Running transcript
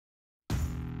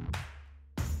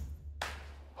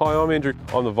Hi, I'm Andrew.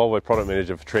 I'm the Volvo Product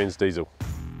Manager for Trans Diesel.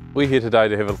 We're here today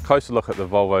to have a closer look at the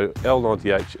Volvo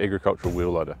L90H agricultural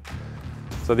wheel loader.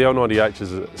 So the L90H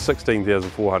is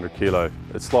 16,400 kilo.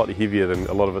 It's slightly heavier than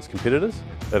a lot of its competitors.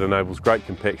 It enables great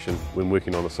compaction when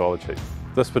working on a silage heap.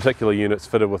 This particular unit's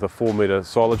fitted with a 4-metre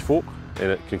silage fork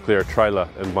and it can clear a trailer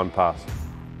in one pass.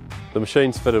 The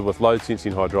machine's fitted with load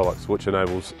sensing hydraulics, which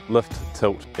enables lift,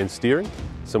 tilt and steering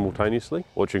simultaneously,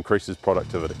 which increases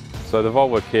productivity. So the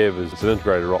Volvo cab is an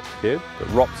integrated ROPS cab. The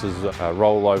ROPS is a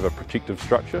rollover protective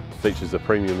structure. It features a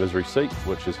premium misery seat,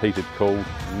 which is heated, cooled,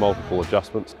 multiple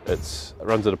adjustments. It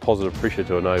runs at a positive pressure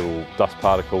to enable dust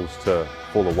particles to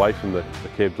fall away from the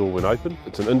cab door when open.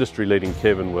 It's an industry-leading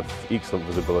cabin with excellent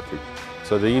visibility.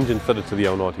 So the engine fitted to the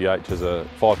L90H is a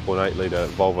 5.8 litre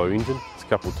Volvo engine. It's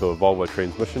coupled to a Volvo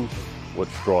transmission, which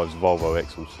drives Volvo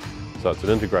axles. So it's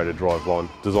an integrated drive line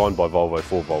designed by Volvo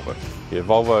for Volvo. Yeah,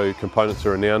 Volvo components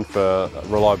are renowned for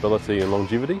reliability and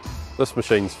longevity. This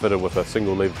machine's fitted with a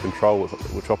single lever control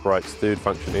which operates third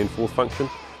function and fourth function.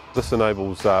 This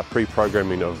enables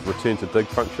pre-programming of return to dig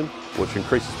function, which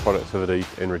increases productivity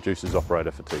and reduces operator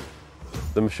fatigue.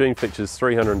 The machine features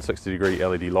 360-degree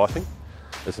LED lighting.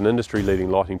 It's an industry-leading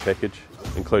lighting package,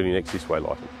 including accessway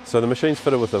lighting. So the machine's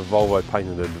fitted with a Volvo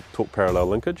patented torque parallel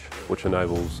linkage, which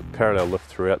enables parallel lift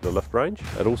throughout the lift range.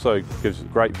 It also gives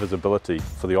great visibility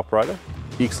for the operator,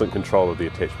 excellent control of the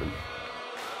attachment.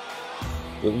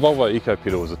 The Volvo Eco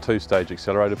pedal is a 2-stage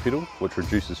accelerator pedal, which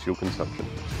reduces fuel consumption.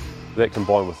 That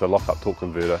combined with the lock-up torque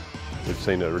converter, we've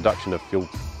seen a reduction of fuel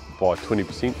by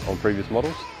 20% on previous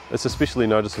models. It's especially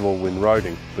noticeable when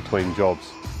roading between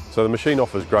jobs. So the machine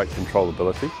offers great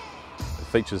controllability. It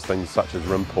features things such as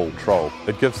rim pull, troll.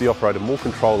 It gives the operator more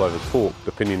control over torque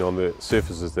depending on the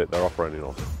surfaces that they're operating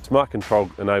on. Smart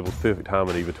control enables perfect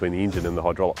harmony between the engine and the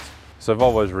hydraulics. So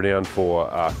Volvo is renowned for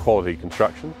quality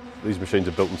construction. These machines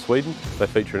are built in Sweden. They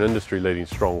feature an industry-leading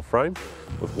strong frame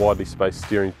with widely spaced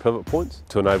steering pivot points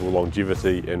to enable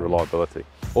longevity and reliability.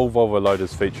 All Volvo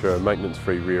loaders feature a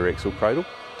maintenance-free rear axle cradle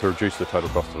to reduce the total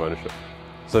cost of ownership.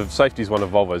 So safety is one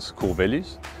of Volvo's core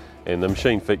values. And the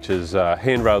machine features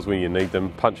handrails where you need them,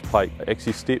 punch plate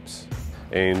access steps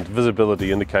and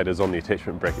visibility indicators on the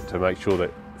attachment bracket to make sure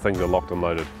that things are locked and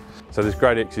loaded. So there's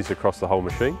great access across the whole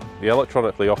machine. The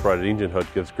electronically operated engine hood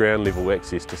gives ground level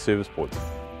access to service points.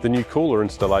 The new cooler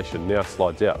installation now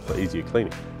slides out for easier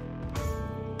cleaning.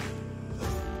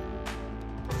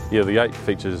 Yeah, the 8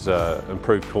 features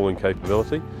improved cooling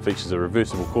capability, features a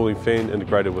reversible cooling fan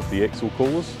integrated with the axle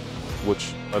coolers,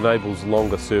 which enables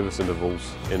longer service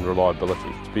intervals and reliability,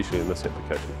 especially in this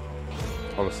application.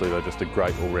 Honestly, they're just a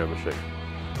great all-round machine.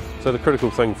 So the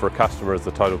critical thing for a customer is the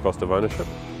total cost of ownership.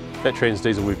 At Trans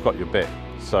Diesel, we've got your back.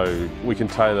 So we can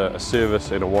tailor a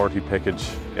service and a warranty package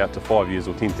out to 5 years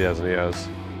or 10,000 hours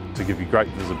to give you great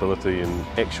visibility and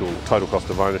actual total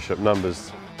cost of ownership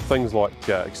numbers. Things like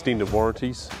extended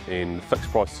warranties and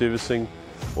fixed price servicing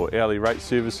or hourly rate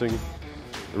servicing.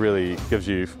 It really gives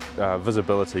you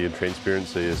visibility and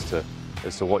transparency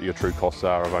as to what your true costs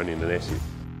are of owning an asset.